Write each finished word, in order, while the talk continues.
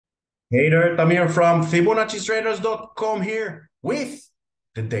Hey there, Tamir from FibonacciTraders.com here with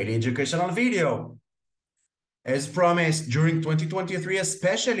the daily educational video. As promised, during 2023,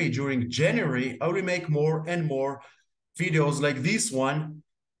 especially during January, I will make more and more videos like this one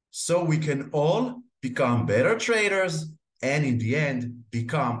so we can all become better traders and in the end,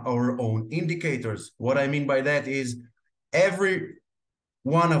 become our own indicators. What I mean by that is every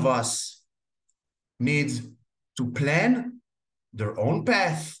one of us needs to plan their own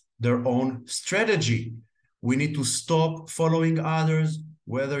path, their own strategy. We need to stop following others,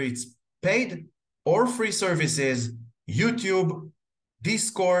 whether it's paid or free services, YouTube,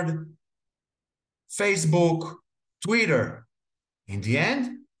 Discord, Facebook, Twitter. In the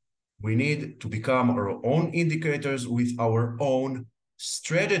end, we need to become our own indicators with our own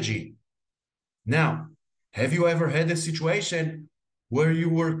strategy. Now, have you ever had a situation where you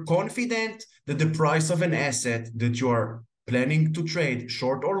were confident that the price of an asset that you are planning to trade,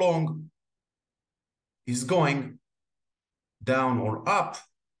 short or long, is going down or up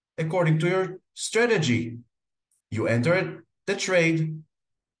according to your strategy? You enter the trade,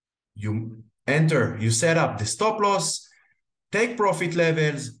 you set up the stop loss, take profit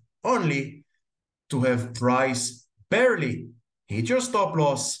levels only to have price barely hit your stop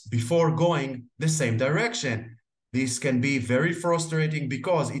loss before going the same direction. This can be very frustrating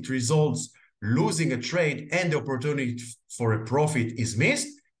because it results losing a trade and the opportunity for a profit is missed,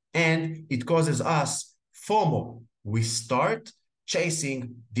 and it causes us FOMO. We start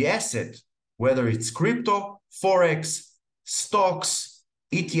chasing the asset, whether it's crypto, Forex, stocks,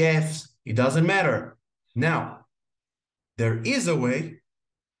 ETFs, it doesn't matter. Now, there is a way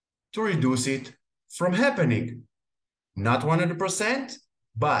to reduce it from happening. Not 100%,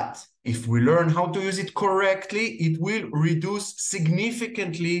 but if we learn how to use it correctly, it will reduce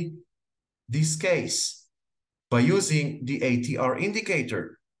significantly this case by using the ATR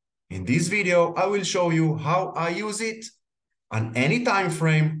indicator. In this video, I will show you how I use it on any time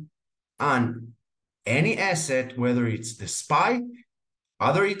frame, on any asset, whether it's the SPY,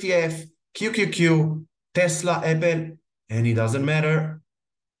 other ETF, QQQ, Tesla, Apple, and it doesn't matter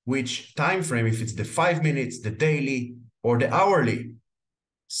which time frame, if it's the 5 minutes, the daily, or the hourly.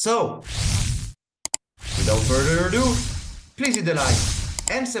 So, without further ado, please hit the like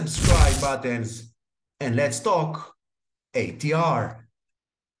and subscribe buttons, and let's talk ATR.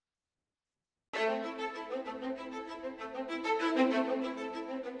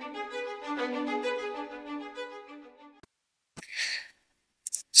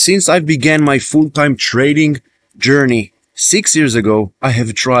 Since I began my full-time trading journey 6 years ago, I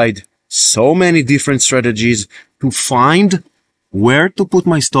have tried so many different strategies to find where to put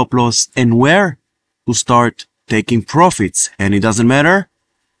my stop loss and where to start taking profits. And it doesn't matter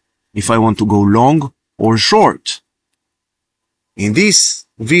if I want to go long or short. In this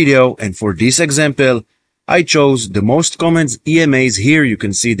video and for this example, I chose the most common EMAs. Here you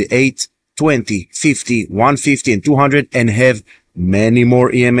can see the 8, 20, 50, 150 and 200, and have many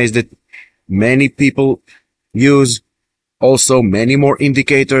more EMAs that many people use. Also many more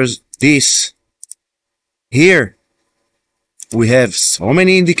indicators. This here we have so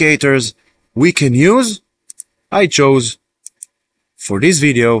many indicators we can use. I chose for this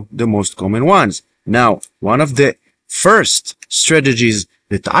video the most common ones. Now, one of the first strategies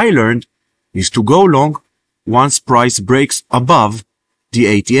that I learned is to go long once price breaks above the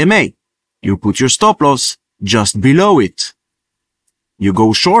ATMA. You put your stop loss just below it. You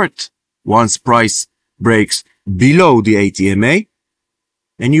go short once price breaks below the ATMA,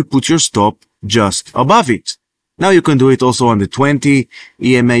 and you put your stop just above it. Now you can do it also on the 20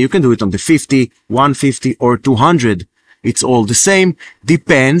 EMA, you can do it on the 50, 150 or 200. It's all the same,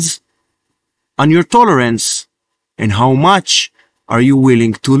 depends on your tolerance and how much are you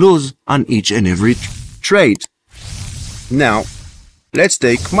willing to lose on each and every trade. Now, let's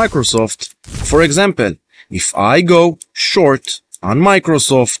take Microsoft. For example, if I go short on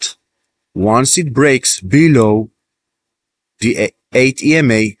Microsoft, once it breaks below the 8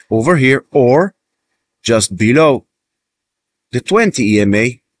 EMA over here, or just below the 20 EMA,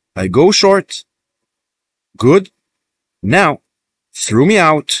 I go short. Good. Now, threw me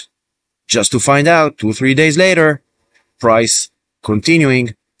out, just to find out 2-3 days later, price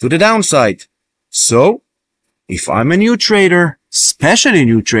continuing to the downside. So, if I'm a new trader, especially a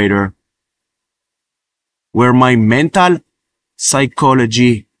new trader, where my mental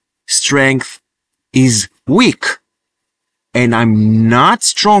psychology strength is weak and I'm not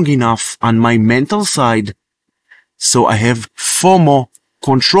strong enough on my mental side, so I have FOMO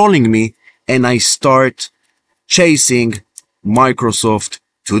controlling me and I start chasing Microsoft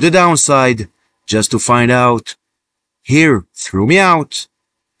to the downside just to find out here threw me out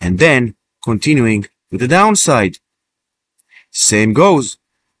and then continuing to the downside. Same goes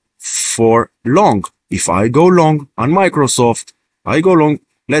for long. If I go long on Microsoft, I go long,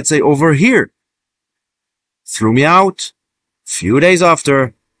 let's say over here, threw me out. Few days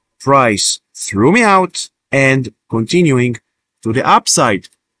after, price threw me out and continuing to the upside.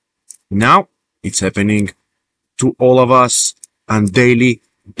 Now it's happening to all of us on daily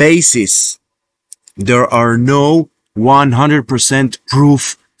basis. There are no 100%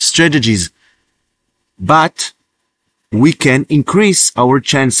 proof strategies, but we can increase our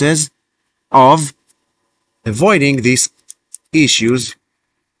chances of avoiding these issues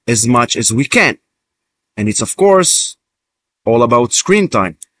as much as we can. And it's of course all about screen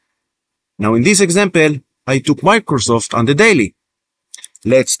time. Now in this example, I took Microsoft on the daily.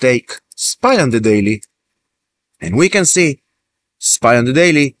 Let's take SPY on the daily, and we can see SPY on the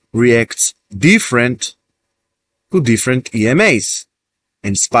daily reacts different to different EMAs,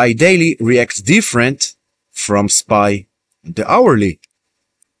 and SPY daily reacts different from SPY the hourly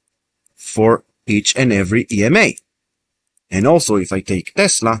for each and every EMA. And also if I take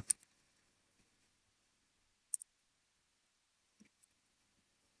Tesla,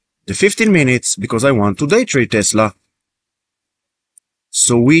 the 15 minutes, because I want to day trade Tesla.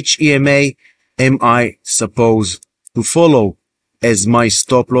 So which EMA am I supposed to follow as my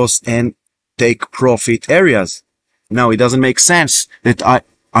stop loss and take profit areas? Now it doesn't make sense that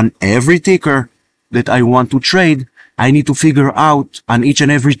on every ticker that I want to trade, I need to figure out on each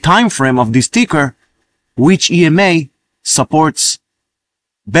and every time frame of this ticker which EMA supports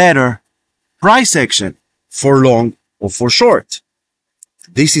better price action for long or for short.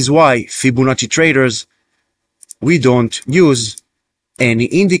 This is why Fibonacci traders, we don't use any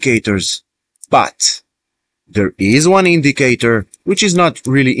indicators, but there is one indicator which is not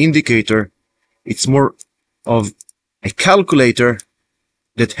really indicator, it's more of a calculator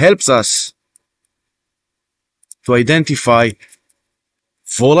that helps us to identify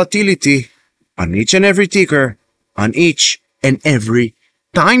volatility on each and every ticker on each and every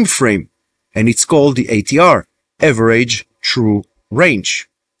time frame, and it's called the ATR, average true range.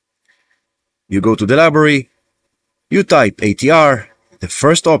 You go to the library, you type ATR, the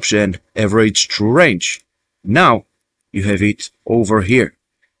first option, average true range. Now you have it over here.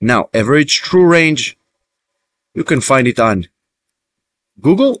 Now average true range, you can find it on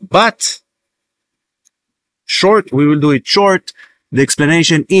Google, but short, we will do it short. The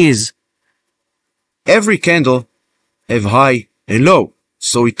explanation is every candle have high and low.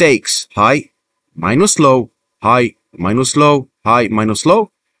 So it takes high minus low, high minus low, high minus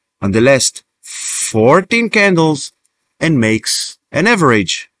low on the last 14 candles and makes an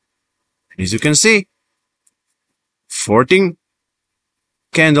average. As you can see, 14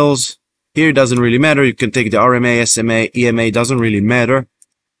 candles. Here doesn't really matter. You can take the RMA, SMA, EMA, doesn't really matter.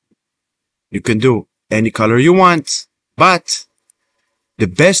 You can do any color you want, but the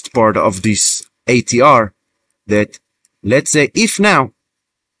best part of this ATR that, let's say, if now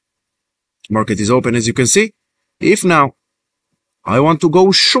market is open, as you can see, if now I want to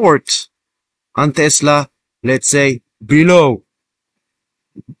go short on Tesla, let's say below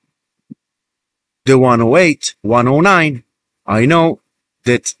the 108, 109, I know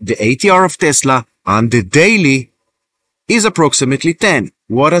that the ATR of Tesla on the daily is approximately 10.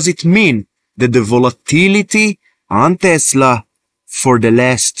 What does it mean? That the volatility on Tesla for the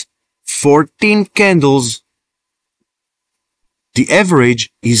last 14 candles, the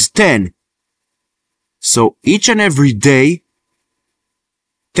average is 10. So each and every day,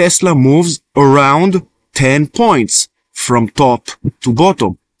 Tesla moves around 10 points from top to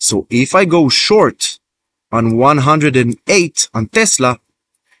bottom. So if I go short on 108 on Tesla,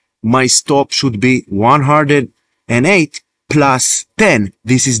 my stop should be 108 plus 10.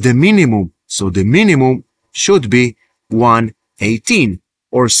 This is the minimum. So the minimum should be 118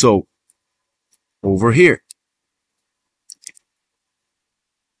 or so over here.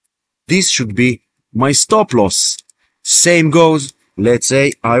 This should be my stop loss. Same goes, let's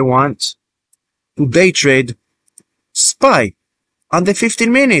say I want to day trade SPY on the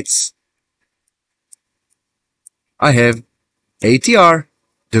 15 minutes. I have ATR,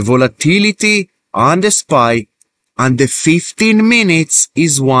 the volatility on the SPY on the 15 minutes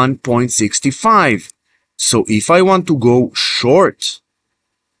is 1.65. So if I want to go short,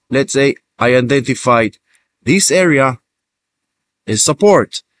 let's say I identified this area as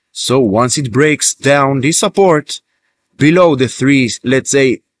support. So once it breaks down this support below the 3, let's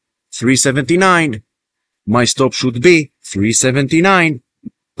say 379, my stop should be 379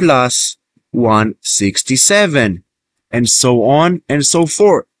 plus 167, and so on and so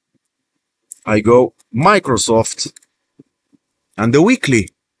forth. I go Microsoft on the weekly.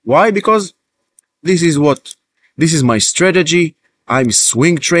 Why? Because this is my strategy. I'm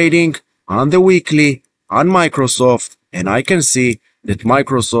swing trading on the weekly on Microsoft, and I can see that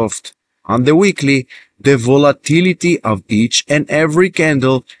Microsoft on the weekly, the volatility of each and every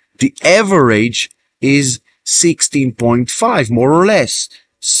candle, the average is 16.5 more or less.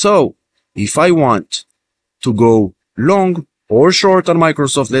 So if I want to go long or short on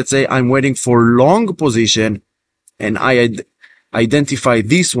Microsoft, let's say I'm waiting for long position and I identify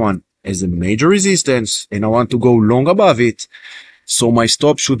this one as a major resistance and I want to go long above it. So my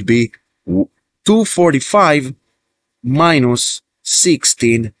stop should be 245 minus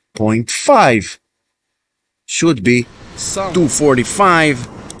 16.5. Should be 245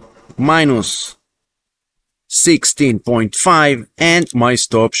 minus 16.5, and my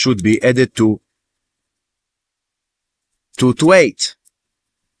stop should be added to 228.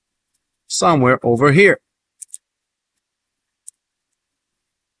 Somewhere over here.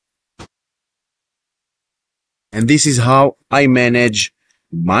 And this is how I manage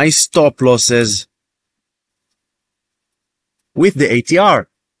my stop losses with the ATR.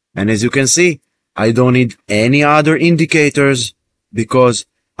 And as you can see, I don't need any other indicators because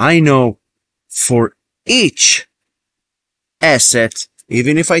I know for each asset,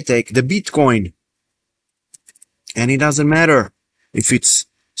 even if I take the Bitcoin, and it doesn't matter if it's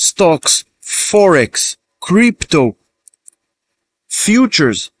stocks, Forex, crypto,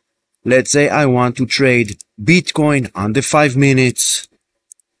 futures. Let's say I want to trade Bitcoin on the 5 minutes.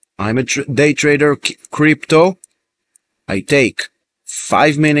 I'm a day trader crypto. I take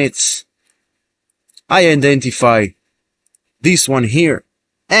 5 minutes. I identify this one here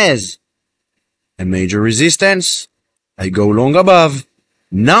as a major resistance. I go long above.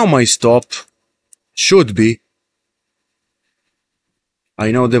 Now my stop should be,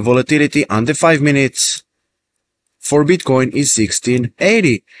 I know the volatility on the 5 minutes for Bitcoin is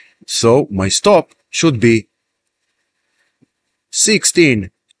 1680. So my stop should be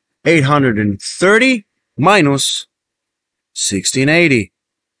 16,830 minus 1680.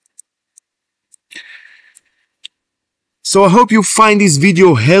 So I hope you find this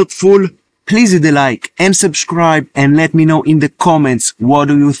video helpful. Please hit the like and subscribe and let me know in the comments what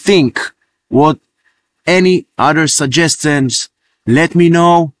do you think. What any other suggestions, let me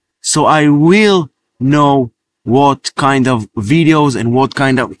know so I will know what kind of videos and what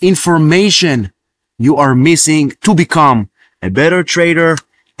kind of information you are missing to become a better trader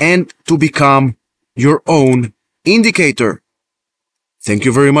and to become your own indicator. Thank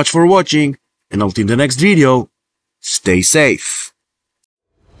you very much for watching, and until the next video, stay safe.